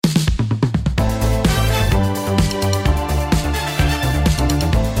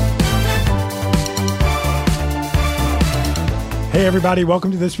Hey everybody,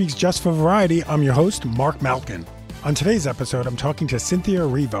 welcome to this week's Just for Variety. I'm your host, Mark Malkin. On today's episode, I'm talking to Cynthia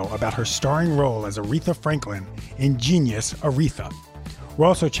Erivo about her starring role as Aretha Franklin in Genius, Aretha. We're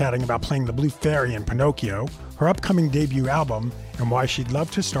also chatting about playing the Blue Fairy in Pinocchio, her upcoming debut album, and why she'd love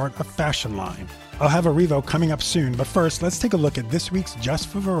to start a fashion line. I'll have Erivo coming up soon, but first, let's take a look at this week's Just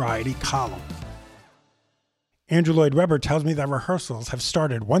for Variety column. Andrew Lloyd Webber tells me that rehearsals have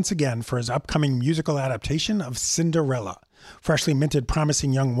started once again for his upcoming musical adaptation of Cinderella. Freshly minted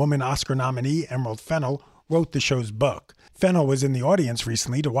Promising Young Woman Oscar nominee Emerald Fennell wrote the show's book. Fennell was in the audience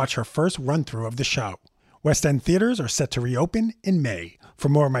recently to watch her first run-through of the show. West End theaters are set to reopen in May. For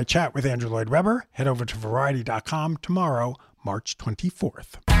more of my chat with Andrew Lloyd Webber, head over to Variety.com tomorrow, March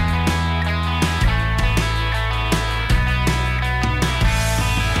 24th.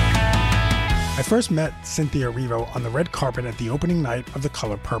 I first met Cynthia Erivo on the red carpet at the opening night of The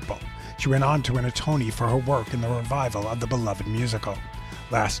Color Purple. She went on to win a Tony for her work in the revival of the beloved musical.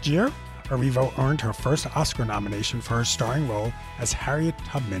 Last year, Erivo earned her first Oscar nomination for her starring role as Harriet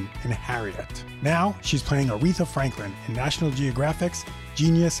Tubman in Harriet. Now, she's playing Aretha Franklin in National Geographic's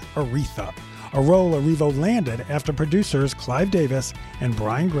Genius, Aretha, a role Erivo landed after producers Clive Davis and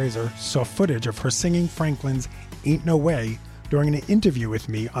Brian Grazer saw footage of her singing Franklin's Ain't No Way during an interview with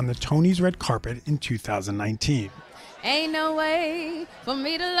me on the Tony's red carpet in 2019. Ain't no way for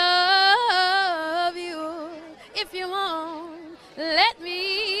me to love you if you won't let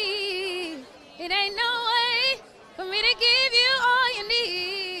me. It ain't no way for me to give you all you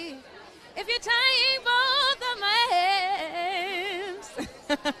need if you're tying both of my hands.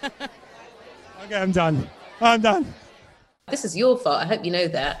 Okay, I'm done. This is your fault. I hope you know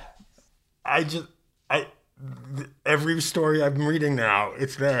that. Every story I'm reading now,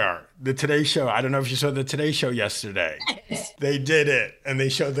 it's there. The Today Show, I don't know if you saw the Today Show yesterday. They did it, and they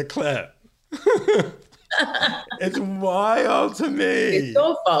showed the clip. It's wild to me. It's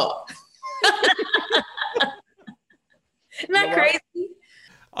your fault. Isn't that crazy?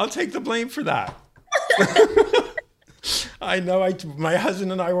 I'll take the blame for that. I know, my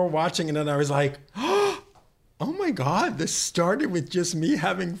husband and I were watching it, and I was like, oh my God, this started with just me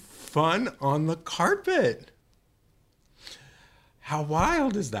having fun on the carpet. How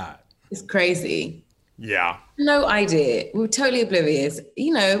wild is that? It's crazy. Yeah. No idea. We're totally oblivious.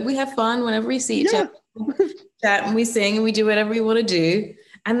 You know, we have fun whenever we see each other, chat, and we sing and we do whatever we want to do.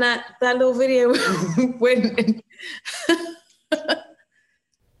 And that little video went.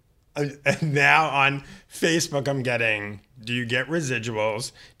 And now on Facebook, I'm getting, do you get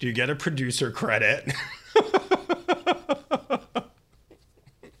residuals? Do you get a producer credit?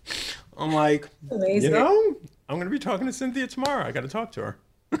 I'm like, amazing. You know, I'm going to be talking to Cynthia tomorrow. I got to talk to her.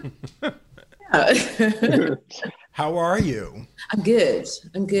 How are you? I'm good.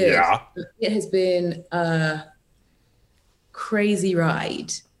 Yeah. It has been a crazy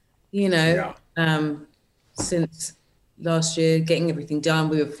ride, you know, since last year, getting everything done.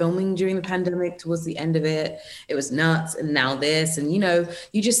 We were filming during the pandemic towards the end of it. It was nuts. And now this, and, you know,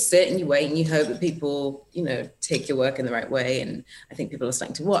 you just sit and you wait and you hope that people, you know, take your work in the right way. And I think people are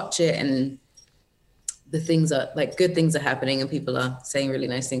starting to watch it, and the things are like, good things are happening and people are saying really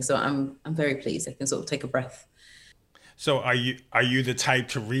nice things. So I'm very pleased. I can sort of take a breath. So are you the type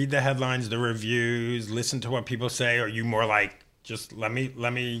to read the headlines, the reviews, listen to what people say? Or are you more like, just let me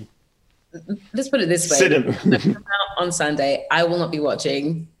Let's put it this way. Sit in. Out on Sunday, I will not be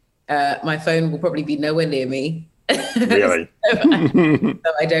watching. My phone will probably be nowhere near me. Really? so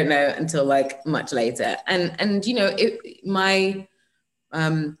I don't know until like much later. And you know,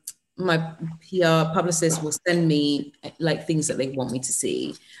 my PR publicist will send me like things that they want me to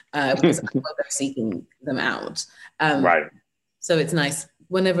see because I'm not seeking them out. Right. So it's nice.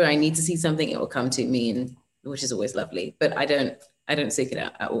 Whenever I need to see something, it will come to me, and which is always lovely. But I don't seek it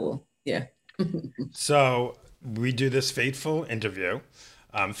out at all. Yeah. So we do this fateful interview,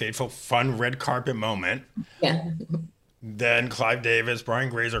 fateful fun red carpet moment. Yeah. Then Clive Davis, Brian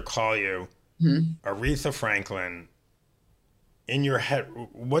Grazer call you, Aretha Franklin. In your head,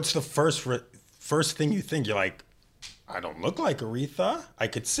 what's the first thing you think? You're like, I don't look like Aretha. I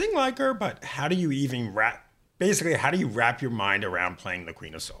could sing like her, but how do you even wrap your mind around playing the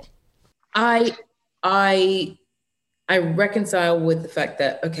Queen of Soul? I reconcile with the fact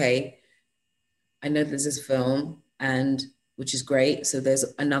that, okay, I know this is film, and which is great. So there's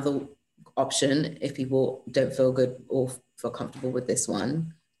another option if people don't feel good or feel comfortable with this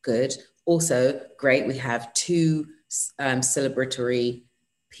one. Good. Also, great. We have two celebratory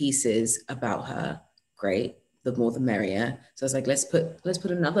pieces about her. Great. The more the merrier. So I was like, let's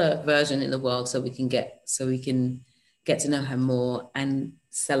put another version in the world so we can get to know her more and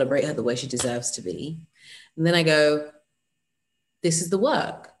celebrate her the way she deserves to be. And then I go, this is the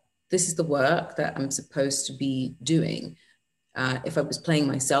work. This is the work that I'm supposed to be doing. If I was playing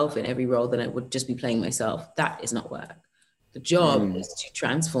myself in every role, then I would just be playing myself. That is not work. The job is to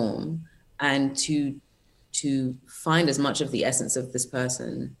transform and to find as much of the essence of this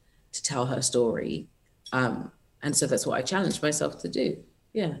person to tell her story. And so that's what I challenged myself to do.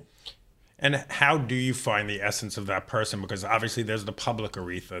 Yeah. And how do you find the essence of that person? Because obviously there's the public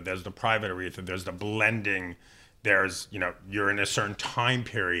Aretha, there's the private Aretha, there's the blending, there's, you're in a certain time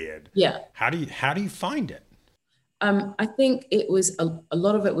period. Yeah. How do you find it? I think it was a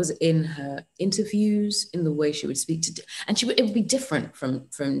lot of it was in her interviews, in the way she would speak to, and it would be different from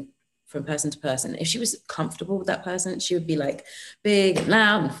person to person. If she was comfortable with that person, she would be like big and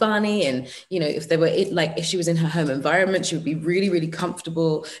loud and funny. And, if she was in her home environment, she would be really, really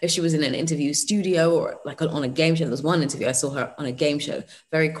comfortable. If she was in an interview studio or like on a game show, there was one interview I saw her on a game show,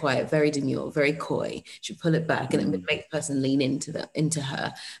 very quiet, very demure, very coy. She'd pull it back and it would make the person lean into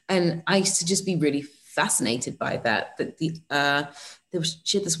her. And I used to just be really fascinated by that she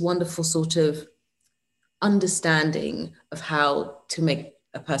had this wonderful sort of understanding of how to make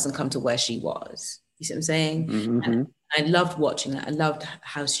a person come to where she was. You see what I'm saying? Mm-hmm. And I loved watching that. I loved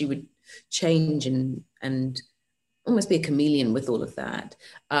how she would change and almost be a chameleon with all of that.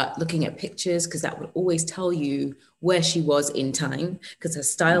 Looking at pictures, because that would always tell you where she was in time, because her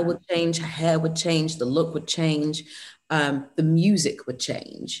style would change, her hair would change, the look would change, the music would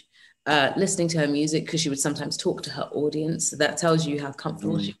change. Listening to her music, because she would sometimes talk to her audience. So that tells you how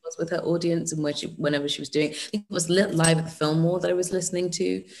comfortable she was with her audience and whenever she was doing. I think it was Lit Live at the Fillmore that I was listening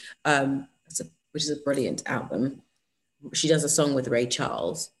to, which is a brilliant album. She does a song with Ray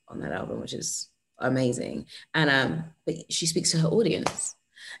Charles on that album, which is amazing. And but she speaks to her audience.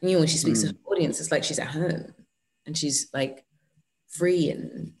 And when she speaks to her audience, it's like she's at home and she's like free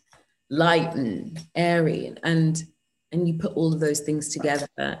and light and airy and you put all of those things together.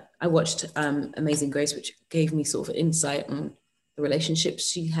 I watched Amazing Grace, which gave me sort of insight on the relationships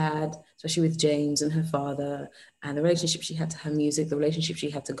she had, especially with James and her father, and the relationship she had to her music, the relationship she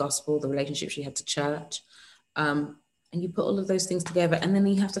had to gospel, the relationship she had to church. And you put all of those things together, and then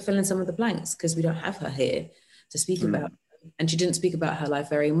you have to fill in some of the blanks because we don't have her here to speak about. And she didn't speak about her life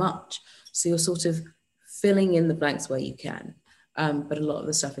very much. So you're sort of filling in the blanks where you can. But a lot of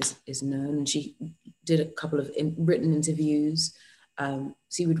the stuff is known, and she did a couple of written interviews. So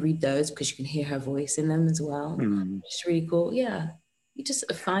you would read those because you can hear her voice in them as well. It's really cool. Yeah, you just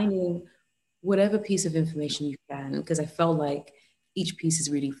finding whatever piece of information you can, because I felt like each piece is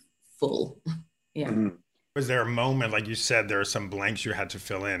really full. Yeah. Was there a moment, like you said, there are some blanks you had to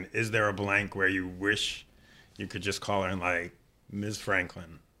fill in? Is there a blank where you wish you could just call her and like, Ms.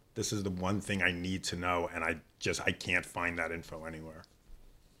 Franklin, this is the one thing I need to know, and I can't find that info anywhere?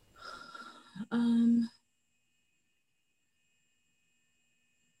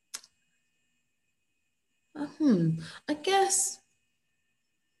 I guess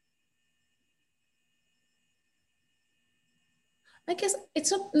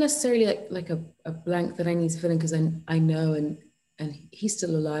it's not necessarily like a blank that I need to fill in, because I know and he's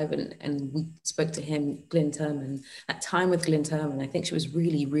still alive, and we spoke to him, Glyn Turman, that time with Glyn Turman. I think she was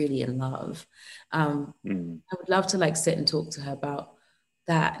really, really in love. I would love to like sit and talk to her about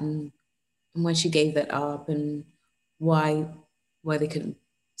that and when she gave that up and why they couldn't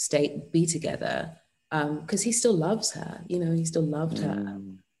be together. Because he still loves her, he still loved her.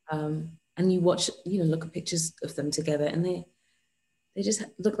 And you watch, look at pictures of them together, and they just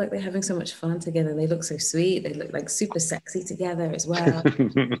look like they're having so much fun together. They look so sweet. They look like super sexy together as well.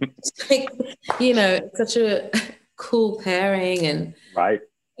 It's like, it's such a cool pairing. And right.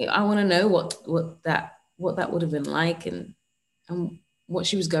 I want to know what that would have been like, and what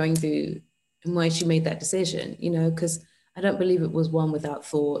she was going through and why she made that decision, because I don't believe it was one without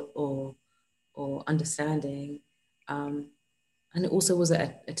thought or understanding. And it also was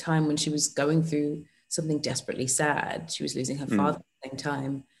at a time when she was going through something desperately sad. She was losing her father at the same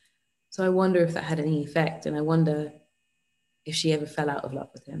time. So I wonder if that had any effect, and I wonder if she ever fell out of love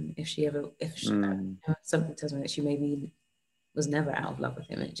with him, something tells me that she maybe was never out of love with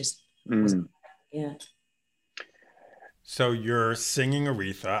him. It just wasn't. Yeah. So you're singing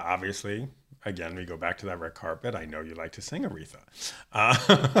Aretha, obviously. Again, we go back to that red carpet. I know you like to sing Aretha.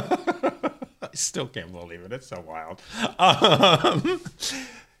 I still can't believe it. It's so wild.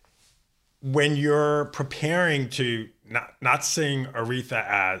 When you're preparing to not sing Aretha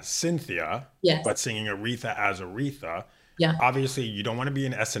as Cynthia, yes, but singing Aretha as Aretha, yeah, obviously you don't want to be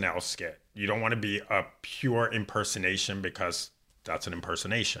an SNL skit. You don't want to be a pure impersonation, because that's an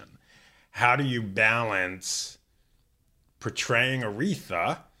impersonation. How do you balance portraying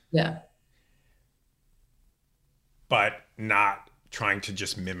Aretha, yeah, but not trying to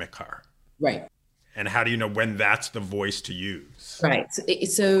just mimic her? Right. And how do you know when that's the voice to use? Right. So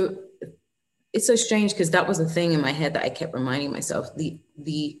it's so strange because that was the thing in my head that I kept reminding myself.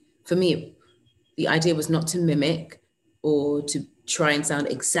 For me, the idea was not to mimic or to try and sound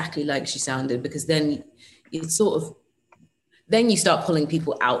exactly like she sounded, because then it's sort of, then you start pulling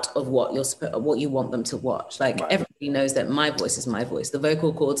people out of what you want them to watch. Like, right. Everybody knows that my voice is my voice. The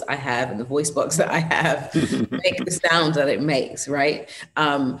vocal cords I have and the voice box that I have make the sound that it makes, right?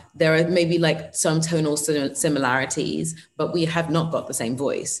 There are maybe like some tonal similarities, but we have not got the same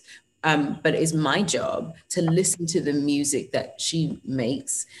voice. But it's my job to listen to the music that she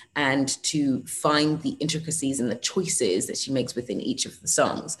makes and to find the intricacies and the choices that she makes within each of the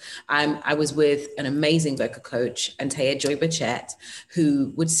songs. I was with an amazing vocal coach, Antea Joy Bachette,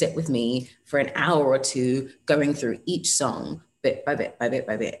 who would sit with me for an hour or two, going through each song, bit by bit, by bit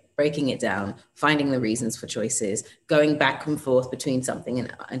by bit, breaking it down, finding the reasons for choices, going back and forth between something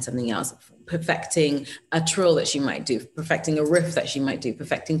and something else, perfecting a trill that she might do, perfecting a riff that she might do,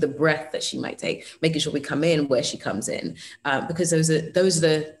 perfecting the breath that she might take, making sure we come in where she comes in, because those are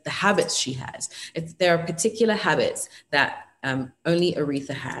the habits she has. There are particular habits that only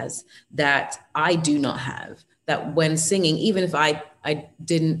Aretha has that I do not have, that when singing, even if I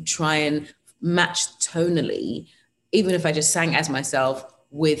didn't try and match tonally, even if I just sang as myself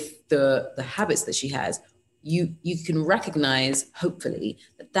with the habits that she has, you can recognize, hopefully,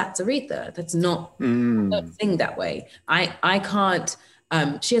 that that's Aretha. That's not, don't sing that way. I can't,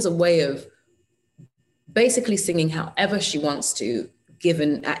 she has a way of basically singing however she wants to,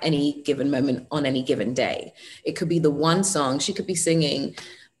 given at any given moment on any given day. It could be the one song, she could be singing,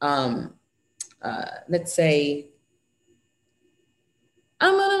 let's say,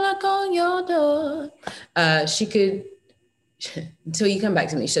 I'm gonna knock on your door. She could, until you come back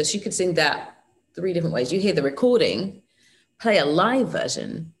to me, so she could sing that 3 different ways. You hear the recording, play a live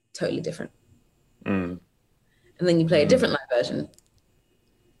version, totally different. And then you play a different live version,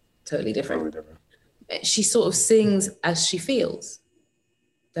 totally different. She sort of sings as she feels.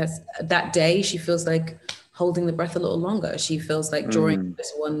 That day, she feels like holding the breath a little longer. She feels like drawing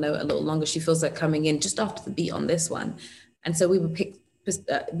this one note a little longer. She feels like coming in just after the beat on this one. And so we would pick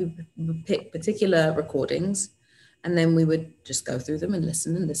particular recordings, and then we would just go through them and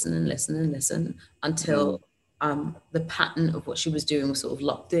listen and listen and listen and listen until the pattern of what she was doing was sort of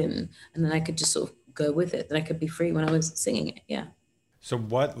locked in. And then I could just sort of go with it. Then I could be free when I was singing it. Yeah. So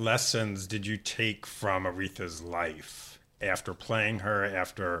what lessons did you take from Aretha's life after playing her,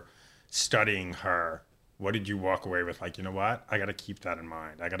 after studying her? What did you walk away with? Like, you know what? I got to keep that in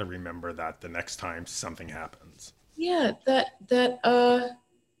mind. I got to remember that the next time something happens. Yeah,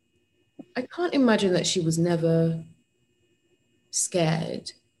 I can't imagine that she was never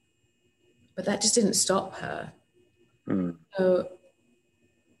scared, but that just didn't stop her. So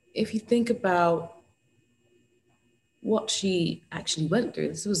if you think about what she actually went through,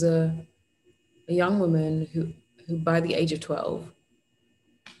 this was a young woman who by the age of 12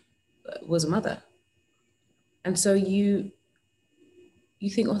 was a mother. And so you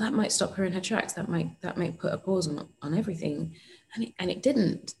think, oh, that might stop her in her tracks. That might put a pause on everything. And it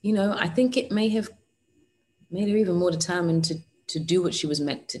didn't. You know, I think it may have made her even more determined to do what she was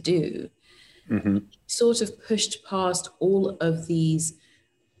meant to do. Sort of pushed past all of these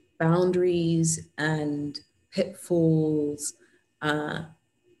boundaries and pitfalls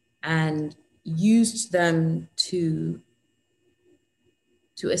and used them to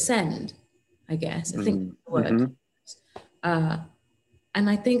ascend, I guess. I think the word. And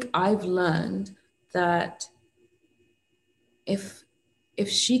I think I've learned that if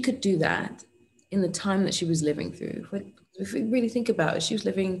she could do that in the time that she was living through, if we really think about it, she was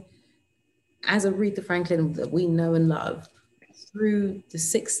living as Aretha Franklin that we know and love through the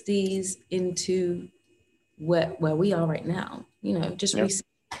 60s into where we are right now, you know, just recently.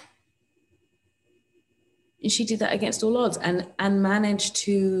 And she did that against all odds and managed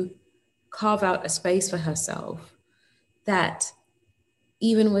to carve out a space for herself that,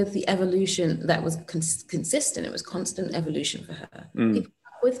 even with the evolution that was consistent, it was constant evolution for her. People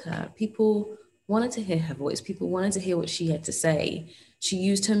with her, people wanted to hear her voice. People wanted to hear what she had to say. She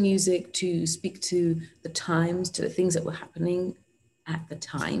used her music to speak to the times, to the things that were happening at the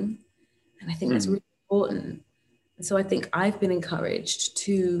time. And I think that's really important. And so I think I've been encouraged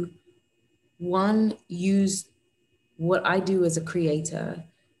to, one, use what I do as a creator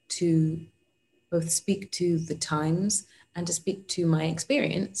to both speak to the times and to speak to my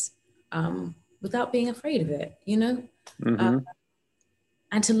experience without being afraid of it, you know?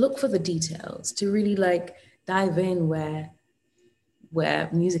 And to look for the details, to really like dive in where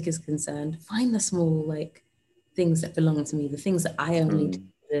music is concerned, find the small like things that belong to me, the things that I only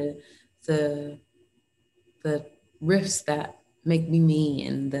do, the riffs that make me me,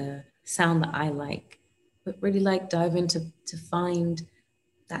 and the sound that I like, but really like dive into to find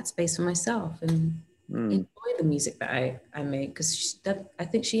that space for myself and enjoy the music that I make, because I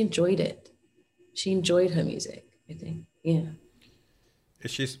think she enjoyed it. She enjoyed her music, I think. Yeah.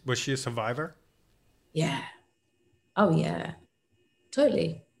 Was she a survivor? Yeah. Oh yeah.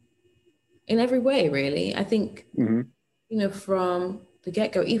 Totally. In every way, really. I think, from the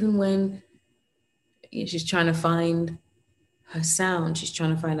get-go, even when she's trying to find her sound, she's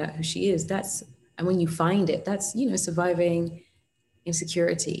trying to find out who she is. And when you find it, that's, surviving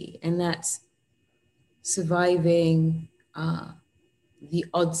insecurity, and that's surviving the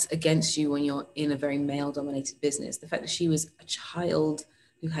odds against you when you're in a very male-dominated business. The fact that she was a child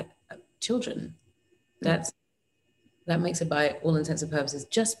who had children, that makes her, by all intents and purposes,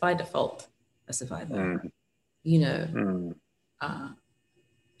 just by default, a survivor.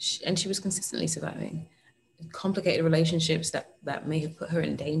 And she was consistently surviving complicated relationships that may have put her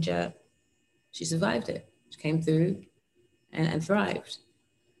in danger. She survived it. She came through and thrived.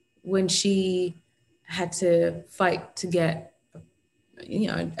 When she had to fight to get,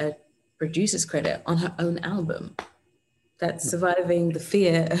 a producer's credit on her own album, that's surviving the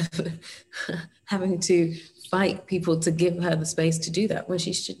fear of having to fight people to give her the space to do that when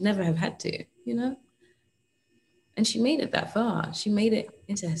she should never have had to, And she made it that far. She made it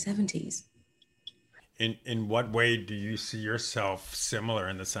into her 70s. In what way do you see yourself similar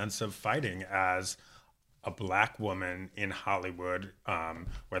in the sense of fighting as a Black woman in Hollywood,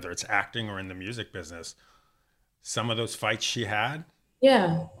 whether it's acting or in the music business? Some of those fights she had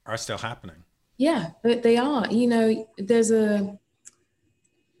are still happening. Yeah, they are. And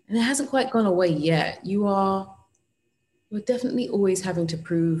it hasn't quite gone away yet. You're definitely always having to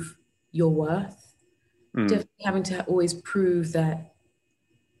prove your worth. Definitely having to always prove that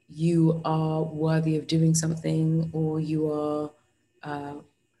you are worthy of doing something, or you are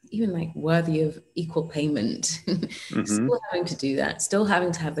even like worthy of equal payment. Still having to do that, still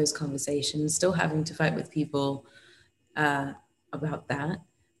having to have those conversations, still having to fight with people about that.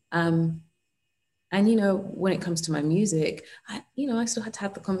 And, when it comes to my music, I still had to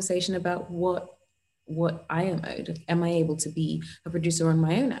have the conversation about what I am owed. Am I able to be a producer on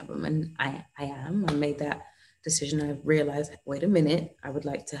my own album? And I am. I made that decision. I realized, wait a minute, I would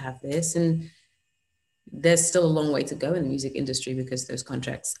like to have this. And there's still a long way to go in the music industry because those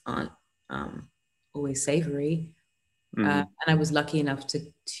contracts aren't always savory. And I was lucky enough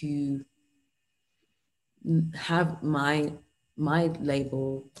to have my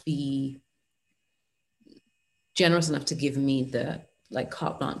label be generous enough to give me the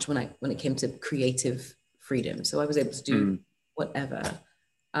carte blanche when it came to creative freedom. So I was able to do whatever.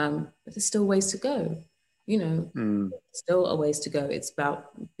 But there's still ways to go. Still a ways to go. It's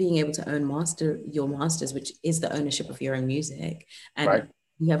about being able to own your masters, which is the ownership of your own music. And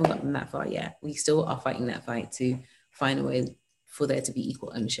we haven't gotten that far yet. We still are fighting that fight to find a way for there to be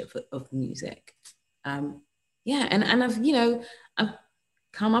equal ownership of the music. And I've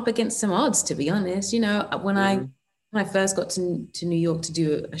come up against some odds, to be honest. When I first got to New York to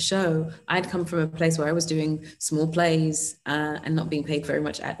do a show, I'd come from a place where I was doing small plays and not being paid very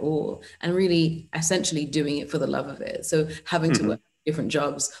much at all, and really essentially doing it for the love of it. So having to work different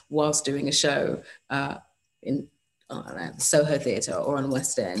jobs whilst doing a show in Soho Theatre or on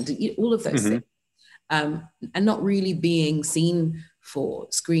West End, all of those things. And not really being seen for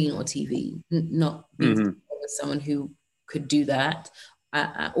screen or TV, not being seen as someone who could do that.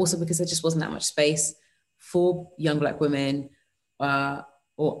 Also because there just wasn't that much space for young Black women or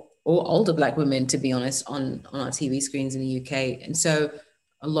older Black women, to be honest, on our TV screens in the UK. And so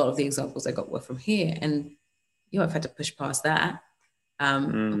a lot of the examples I got were from here. And, I've had to push past that.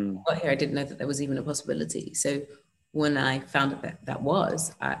 When I got here, I didn't know that there was even a possibility. So when I found out that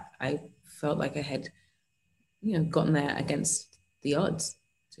was, I felt like I had, gotten there against the odds,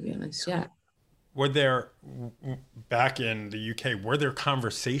 to be honest. Yeah. Were there, back in the UK, were there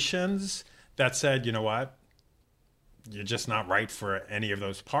conversations that said, you know what, you're just not right for any of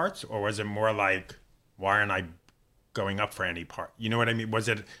those parts? Or was it more like, why aren't I going up for any part? You know what I mean? Was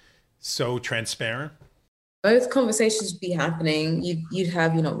it so transparent? Both conversations would be happening. You'd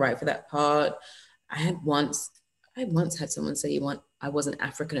have, you're not right for that part. I once had someone say, I wasn't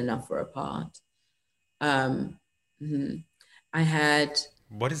African enough for a part. I had.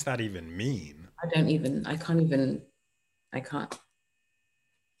 What does that even mean? I can't even. I can't even. I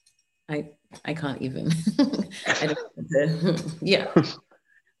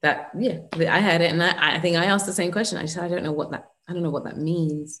had it, and I think I asked the same question. I said, I don't know what that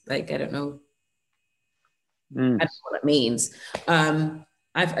means. I don't know. I don't know what that means.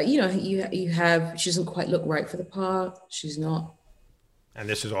 You have, she doesn't quite look right for the part. She's not. And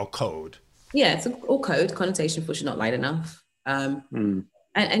this is all code. Yeah, it's all code, connotation for she's not light enough. And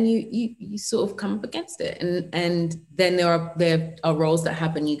you sort of come up against it. And then there are roles that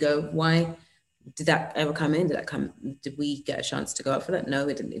happen. You go, why did that ever come in? Did we get a chance to go out for that? No,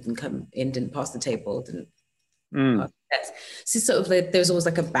 it didn't come in, didn't pass the table, didn't. So sort of like, there's always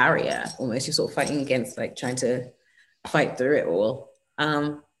like a barrier almost. You're sort of fighting against, like trying to fight through it all.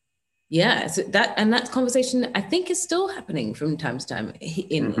 So that conversation I think is still happening from time to time. I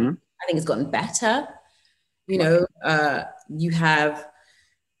think it's gotten better. We have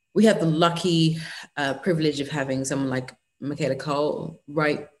the lucky privilege of having someone like Michaela Coel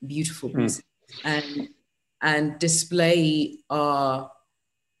write beautiful pieces and display our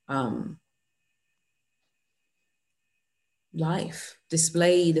life,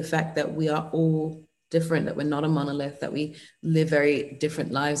 display the fact that we are all different, that we're not a monolith, that we live very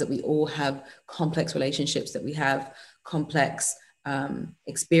different lives, that we all have complex relationships, that we have complex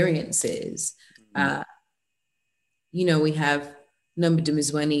experiences. We have Nomba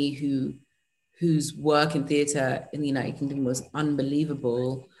Dumezweni, whose work in theatre in the United Kingdom was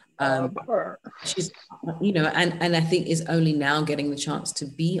unbelievable. She's, and I think is only now getting the chance to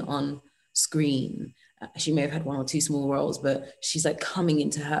be on screen. She may have had one or two small roles, but she's like coming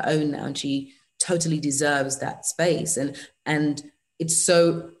into her own now, and she totally deserves that space. And it's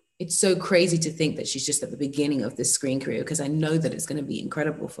so crazy to think that she's just at the beginning of this screen career, because I know that it's going to be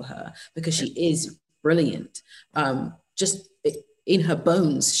incredible for her, because she is brilliant. Just in her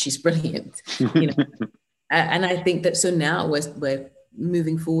bones, she's brilliant. And I think that so now we're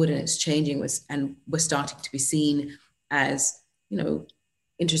moving forward, and it's changing, and we're starting to be seen as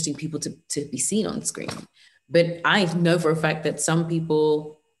interesting people to be seen on screen. But I know for a fact that some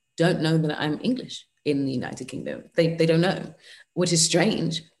people don't know that I'm English in the United Kingdom. They don't know, which is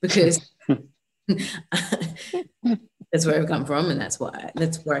strange, because that's where I've come from, and that's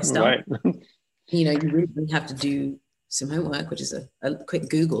where I started. Right. You really have to do some homework, which is a quick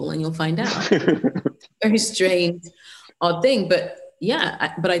Google, and you'll find out. Very strange, odd thing, but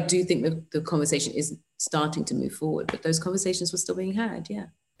yeah. But I do think that the conversation is starting to move forward, but those conversations were still being had. Yeah.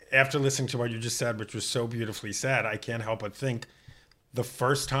 After listening to what you just said, which was so beautifully said, I can't help but think the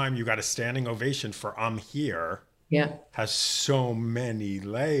first time you got a standing ovation for "I'm Here" has so many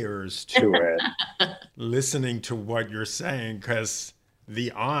layers to it. Listening to what you're saying, because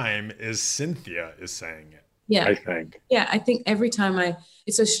the "I'm" is Cynthia is saying it. Yeah, I think. Yeah, I think every time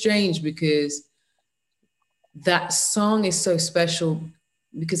it's so strange, because that song is so special,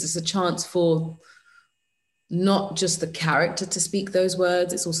 because it's a chance for not just the character to speak those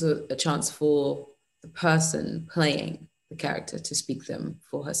words, it's also a chance for the person playing the character to speak them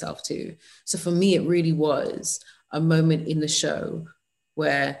for herself too. So for me, it really was a moment in the show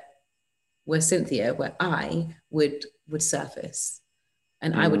where Cynthia, where I would surface,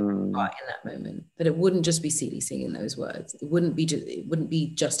 and I would be part in that moment. But it wouldn't just be Celie singing those words. It wouldn't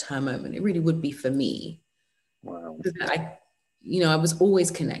be just her moment. It really would be for me. Wow. I was always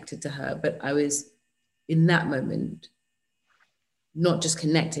connected to her, but I was in that moment not just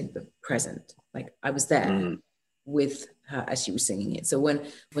connected but present. Like I was there with her as she was singing it. So when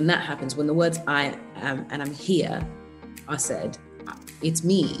that happens, when the words "I am" and "I'm here" are said, it's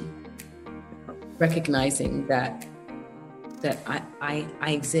me recognizing that I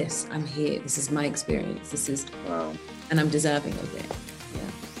exist. I'm here. This is my experience. This is wow. And I'm deserving of it.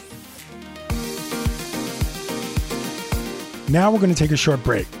 Now we're going to take a short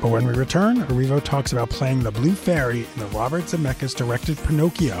break, but when we return, Erivo talks about playing the Blue Fairy in the Robert Zemeckis-directed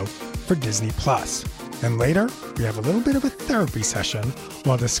Pinocchio for Disney+. And later, we have a little bit of a therapy session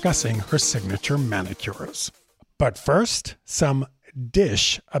while discussing her signature manicures. But first, some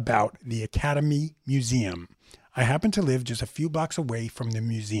dish about the Academy Museum. I happen to live just a few blocks away from the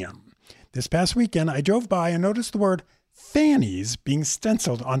museum. This past weekend, I drove by and noticed the word Fanny's being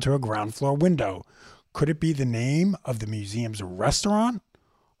stenciled onto a ground floor window. Could it be the name of the museum's restaurant?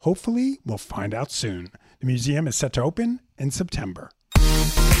 Hopefully, we'll find out soon. The museum is set to open in September.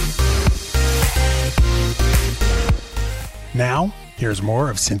 Now, here's more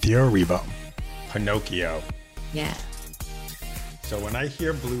of Cynthia Erivo. Pinocchio. Yeah. So when I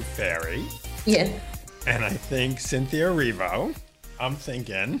hear Blue Fairy, and I think Cynthia Erivo, I'm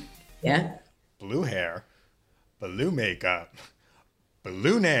thinking, blue hair, blue makeup,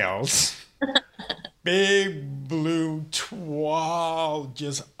 blue nails, big blue toile,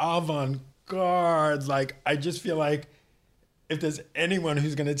 just avant-garde. Like, I just feel like if there's anyone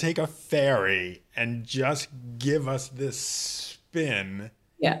who's going to take a fairy and just give us this spin,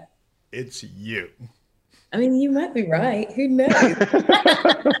 it's you. I mean, you might be right. Who knows? You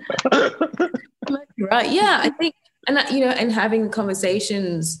might be right. Yeah, I think, and and having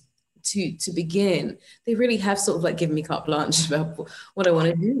conversations to begin, they really have sort of like given me carte blanche about what I want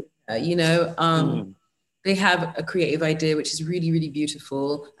to do. They have a creative idea which is really, really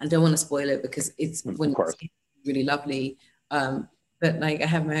beautiful. I don't want to spoil it because it's really lovely. But like, I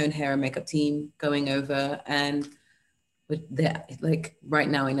have my own hair and makeup team going over, and with that, like right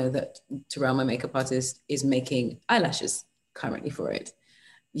now, I know that Terrell, my makeup artist, is making eyelashes currently for it.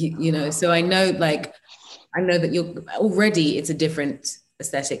 So I know that you're already, it's a different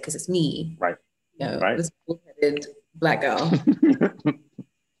aesthetic because it's me, right? This bull-headed Black girl,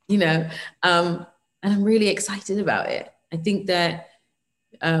 and I'm really excited about it. I think that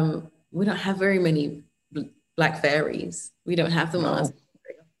we don't have very many Black fairies. We don't have them on us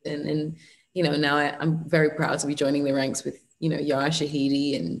very often. And, now I'm very proud to be joining the ranks with, Yara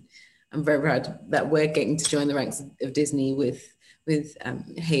Shahidi. And I'm very proud that we're getting to join the ranks of Disney with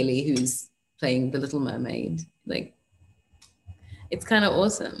Haley, who's playing the Little Mermaid. Like, it's kind of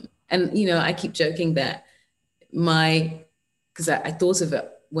awesome. And, I keep joking that because I thought of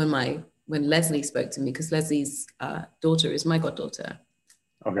it when Leslie spoke to me, because Leslie's daughter is my goddaughter.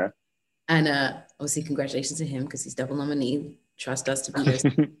 Okay. And obviously, congratulations to him because he's double nominee. Trust us to be this.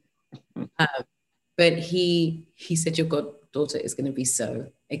 But he said your goddaughter is going to be so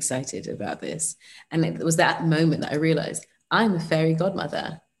excited about this. And it was that moment that I realized I'm a fairy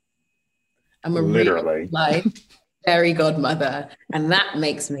godmother. I'm a literally life fairy godmother, and that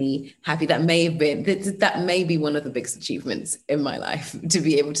makes me happy. That may be one of the biggest achievements in my life, to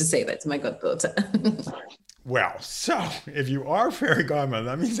be able to say that to my goddaughter. Well, so if you are fairy godmother,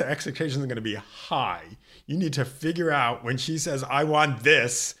 that means the expectations are going to be high. You need to figure out when she says, I want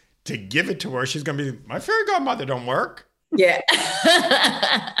this, to give it to her. She's going to be, my fairy godmother don't work. Yeah.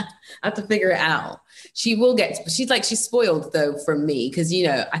 I have to figure it out. She's spoiled though from me because,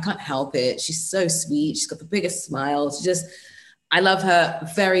 I can't help it. She's so sweet. She's got the biggest smile. I love her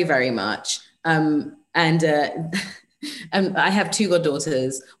very, very much. And I have two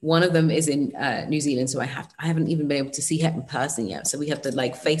goddaughters. One of them is in New Zealand, so I haven't even been able to see her in person yet. So we have to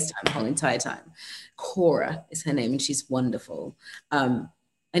like FaceTime the whole entire time. Cora is her name, and she's wonderful.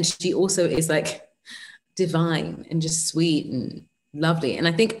 And she also is like divine and just sweet and lovely. And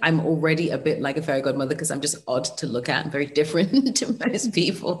I think I'm already a bit like a fairy godmother because I'm just odd to look at and very different to most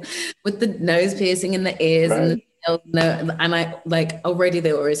people, with the nose piercing and the ears and the nails. And I like already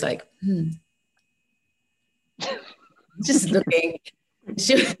they were always like, just looking.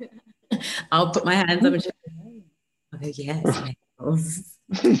 I'll put my hands up and she'll go, yes, nails.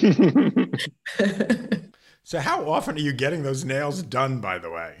 So how often are you getting those nails done, by the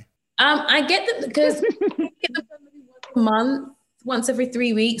way? I get them because I get them done maybe once a month, once every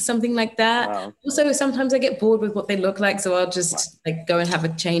 3 weeks, something like that. Wow. Also, sometimes I get bored with what they look like, so I'll just like go and have a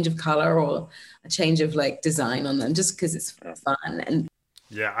change of color or a change of like design on them, just because it's fun. And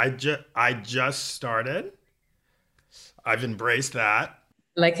yeah, I just started. I've embraced that.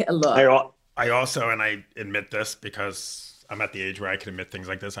 Like it a lot. I also, and I admit this because I'm at the age where I can admit things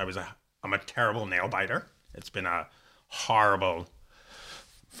like this. I'm a terrible nail biter. It's been a horrible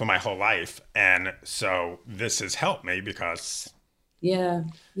for my whole life. And so this has helped me because yeah.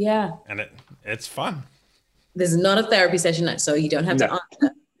 And it's fun. There's not a therapy session, so you don't have to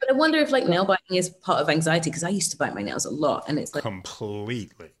answer. But I wonder if like nail biting is part of anxiety, because I used to bite my nails a lot, and it's like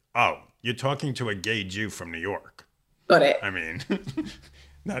completely. Oh, you're talking to a gay Jew from New York. Got it. I mean,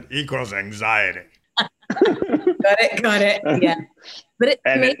 that equals anxiety. Got it. Yeah. But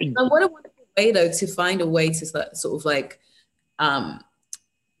what a wonderful way though to find a way to sort of like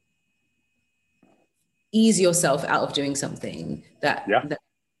ease yourself out of doing something that and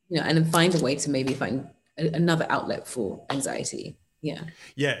then find a way to maybe find another outlet for anxiety. Yeah,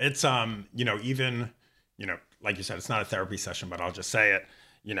 it's even like you said, it's not a therapy session, but I'll just say it,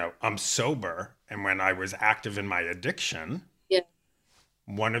 I'm sober, and when I was active in my addiction,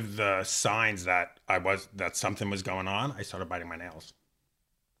 one of the signs that something was going on, I started biting my nails.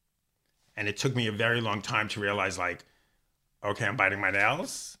 And it took me a very long time to realize, like, okay, I'm biting my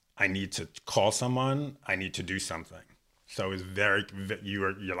nails. I need to call someone. I need to do something. So it's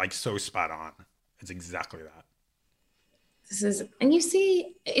you're like so spot on. It's exactly that. And you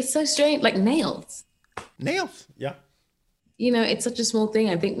see, it's so strange, like nails. Nails, yeah. It's such a small thing.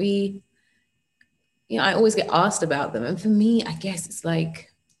 I think I always get asked about them. And for me, I guess it's like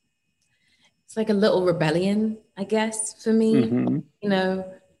a little rebellion, I guess, for me. Mm-hmm.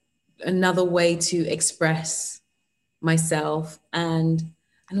 Another way to express myself. And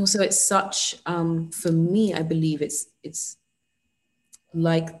also it's such, for me, I believe it's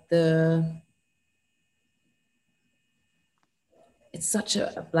like the it's such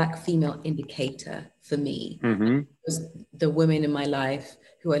a Black female indicator for me. Mm-hmm. Because the women in my life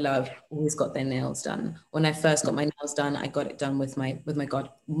who I love always got their nails done. When I first got my nails done, I got it done with my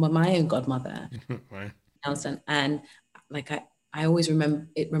own godmother. Right. Nails done. And like I always remember,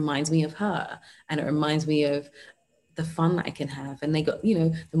 it reminds me of her, and it reminds me of the fun that I can have. And they got, you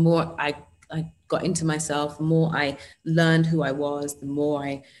know, the more I got into myself, the more I learned who I was, the more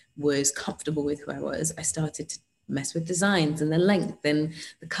I was comfortable with who I was, I started to mess with designs and the length and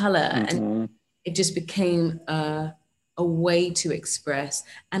the color. And it just became a way to express,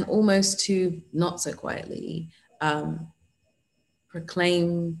 and almost to, not so quietly,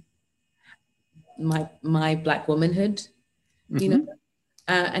 proclaim my Black womanhood, you know.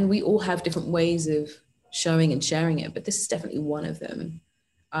 And we all have different ways of showing and sharing it, but this is definitely one of them,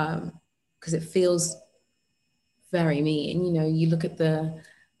 because it feels very me. And, you know, you look at the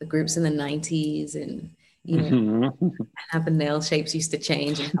groups in the 90s, and, you know, and how the nail shapes used to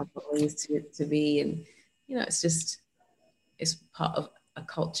change and how they used to be. And, you know, it's part of a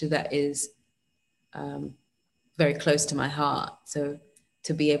culture that is very close to my heart. So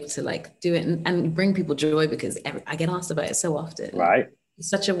to be able to like do it and bring people joy, because I get asked about it so often. Right. It's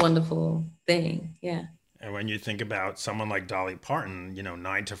such a wonderful thing. Yeah. And when you think about someone like Dolly Parton, you know,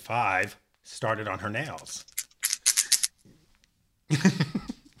 9 to 5 started on her nails.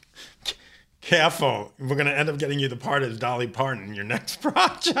 Careful. We're going to end up getting you the part of Dolly Parton in your next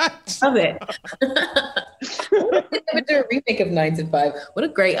project. Love it. We're doing a remake of 9 to 5. What a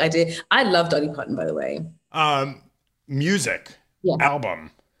great idea. I love Dolly Parton, by the way. Music. Yeah.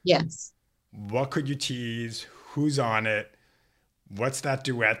 Album. Yes. What could you tease? Who's on it? What's that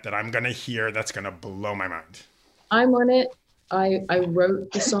duet that I'm going to hear that's going to blow my mind? I'm on it. I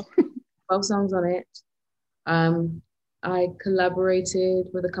wrote the song, 12 songs on it. I collaborated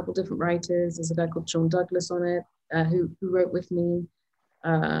with a couple different writers. There's a guy called Sean Douglas on it, who wrote with me.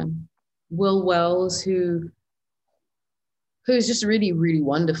 Will Wells, who's just really, really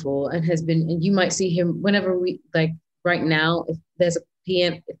wonderful, and has been, and you might see him whenever we, like right now, if there's a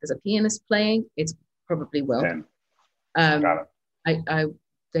pianist playing, it's probably Will. Got it.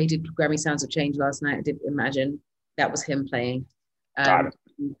 They did Grammy Sounds of Change last night. I did Imagine. That was him playing. Got it.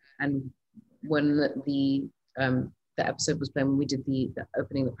 And when the episode was playing, when we did the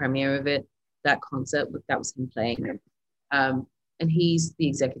opening, the premiere of it, that concert, that was him playing. And he's the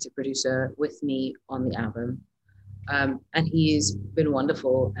executive producer with me on the album. And he's been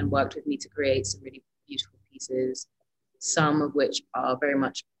wonderful and worked with me to create some really beautiful pieces, some of which are very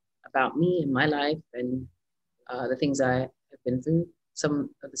much about me and my life and the things I have been through. Some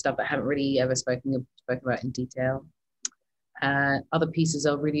of the stuff I haven't really ever spoken about in detail. Other pieces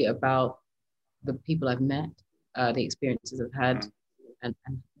are really about the people I've met, the experiences I've had, and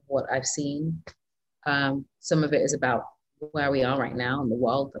what I've seen. Some of it is about where we are right now and the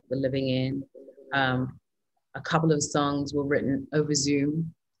world that we're living in. A couple of songs were written over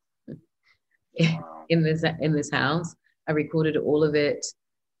Zoom in this house. I recorded all of it,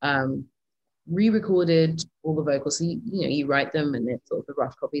 re-recorded all the vocals. So you write them, and it's sort of the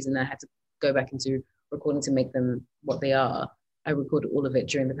rough copies, and I had to go back into recording to make them what they are. I recorded all of it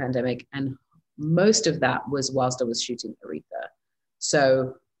during the pandemic, and most of that was whilst I was shooting Aretha.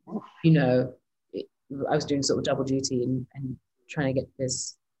 So, I was doing sort of double duty and trying to get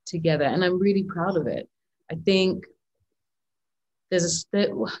this together, and I'm really proud of it. I think it's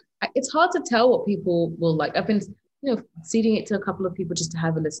hard to tell what people will like. I've been, seeding it to a couple of people just to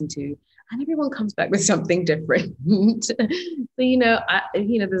have a listen to, and everyone comes back with something different. So,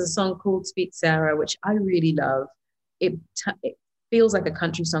 there's a song called Sweet Sarah, which I really love. It feels like a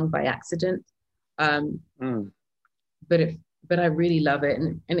country song by accident, but I really love it,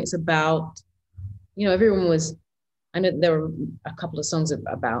 and it's about, I know there were a couple of songs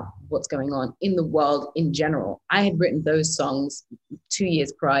about what's going on in the world in general. I had written those songs 2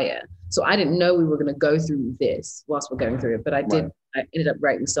 years prior, so I didn't know we were going to go through this whilst we're going through it, but I did. Right. I ended up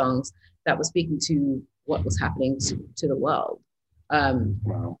writing songs that were speaking to what was happening to the world,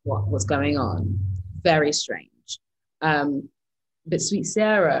 what was going on. Very strange. But Sweet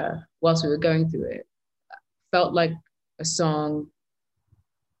Sarah, whilst we were going through it, felt like a song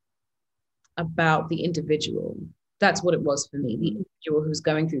about the individual. That's what it was for me, the individual who's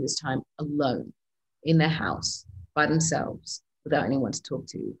going through this time alone in their house by themselves without anyone to talk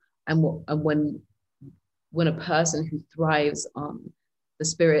to. And when a person who thrives on the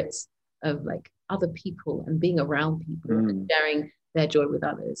spirits of like other people and being around people and sharing their joy with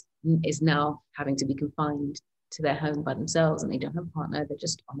others is now having to be confined to their home by themselves, and they don't have a partner, they're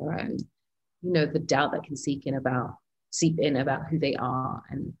just on their own. The doubt that can seep in about who they are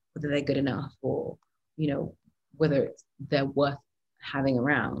and whether they're good enough, or whether they're worth having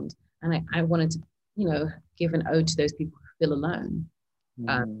around. And I wanted to, you know, give an ode to those people who feel alone.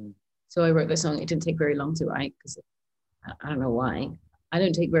 So I wrote the song. It didn't take very long to write because I don't know why. I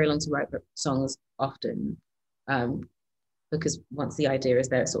don't take very long to write songs often, because once the idea is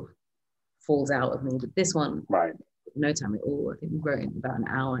there, it sort of falls out of me. But this one, right, no time at all. I think we wrote it in about an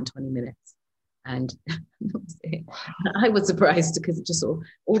hour and 20 minutes. And I was surprised because it just sort of,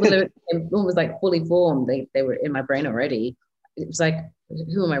 all the lyrics almost like fully formed. They were in my brain already. It was like,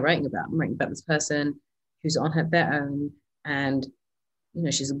 who am I writing about? I'm writing about this person who's on their own, and you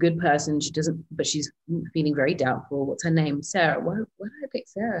know, she's a good person. But she's feeling very doubtful. What's her name? Sarah. Why did I pick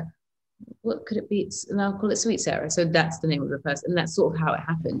Sarah? What could it be? And I'll call it Sweet Sarah. So that's the name of the person, and that's sort of how it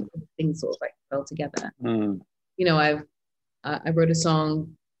happened. Things sort of like fell together. You know, I wrote a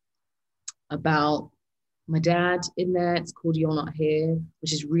song about my dad in there. It's called You're Not Here,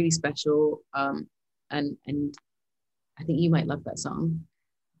 which is really special. And I think you might love that song.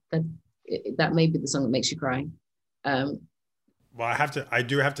 That may be the song that makes you cry. Well, I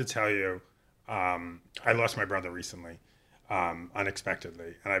do have to tell you, I lost my brother recently,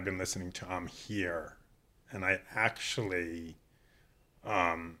 unexpectedly, and I've been listening to Here, and I actually,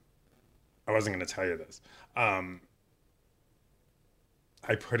 I wasn't going to tell you this.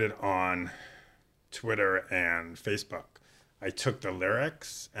 I put it on Twitter and Facebook. I took the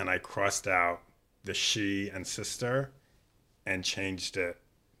lyrics and I crossed out the she and sister and changed it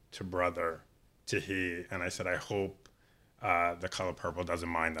to brother, to he. And I said, I hope The Color Purple doesn't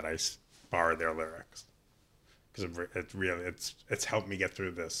mind that I borrowed their lyrics, because it's helped me get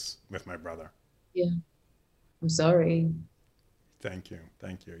through this with my brother. Yeah, I'm sorry. Thank you.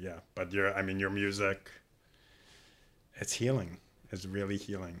 Yeah, but your music, it's healing. It's really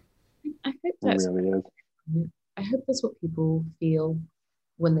healing. I hope that's it really is. I hope that's what people feel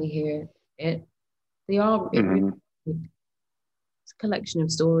when they hear it. It's a collection of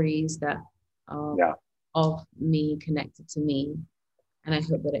stories that are of me connected to me, and I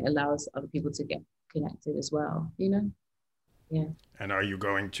hope that it allows other people to get connected as well. You know, yeah. And are you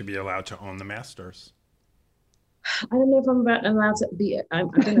going to be allowed to own the masters? I don't know if I'm allowed to be. I'm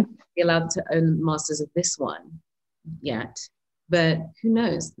going to be allowed to own the masters of this one yet. But who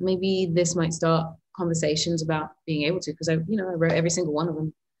knows? Maybe this might start conversations about being able to, because I wrote every single one of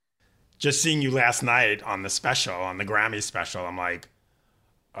them. Just seeing you last night on the Grammy special, I'm like,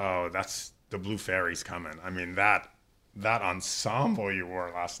 oh, that's the Blue Fairies coming. I mean, that ensemble you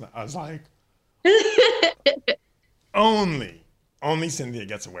wore last night, I was like, only Cynthia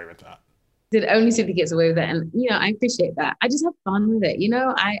gets away with that. Only Cynthia gets away with that, and I appreciate that. I just have fun with it.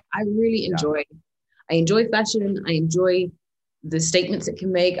 I really enjoy. I enjoy fashion. I enjoy the statements it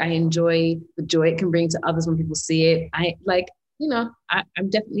can make. I enjoy the joy it can bring to others when people see it. I'm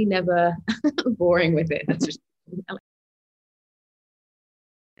definitely never boring with it. That's just,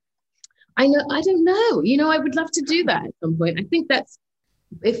 I don't know. I would love to do that at some point. I think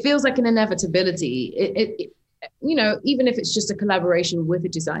it feels like an inevitability. It even if it's just a collaboration with a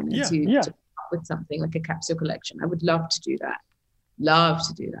designer to come up with something like a capsule collection. I would love to do that.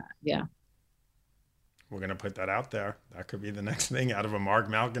 Yeah. We're going to put that out there. That could be the next thing out of a Mark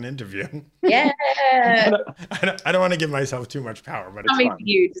Malkin interview. Yeah. I don't want to give myself too much power, but it's fun.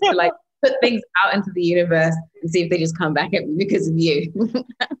 You just to put things out into the universe and see if they just come back at me because of you.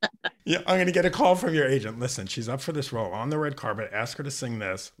 Yeah, I'm going to get a call from your agent. Listen, she's up for this role on the red carpet. Ask her to sing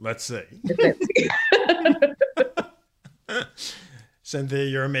this. Let's see. Cynthia,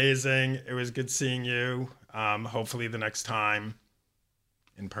 you're amazing. It was good seeing you. Hopefully the next time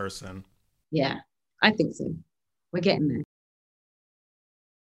in person. Yeah. I think so. We're getting there.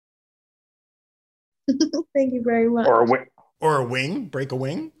 Thank you very much. Or a wing. Break a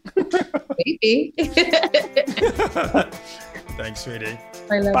wing. Maybe. Thanks, sweetie.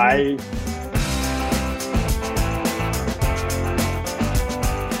 I love Bye. you.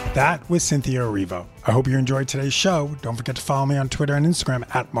 That was Cynthia Erivo. I hope you enjoyed today's show. Don't forget to follow me on Twitter and Instagram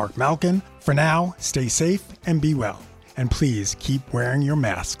 @MarkMalkin. For now, stay safe and be well. And please keep wearing your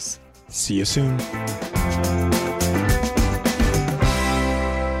masks. See you soon.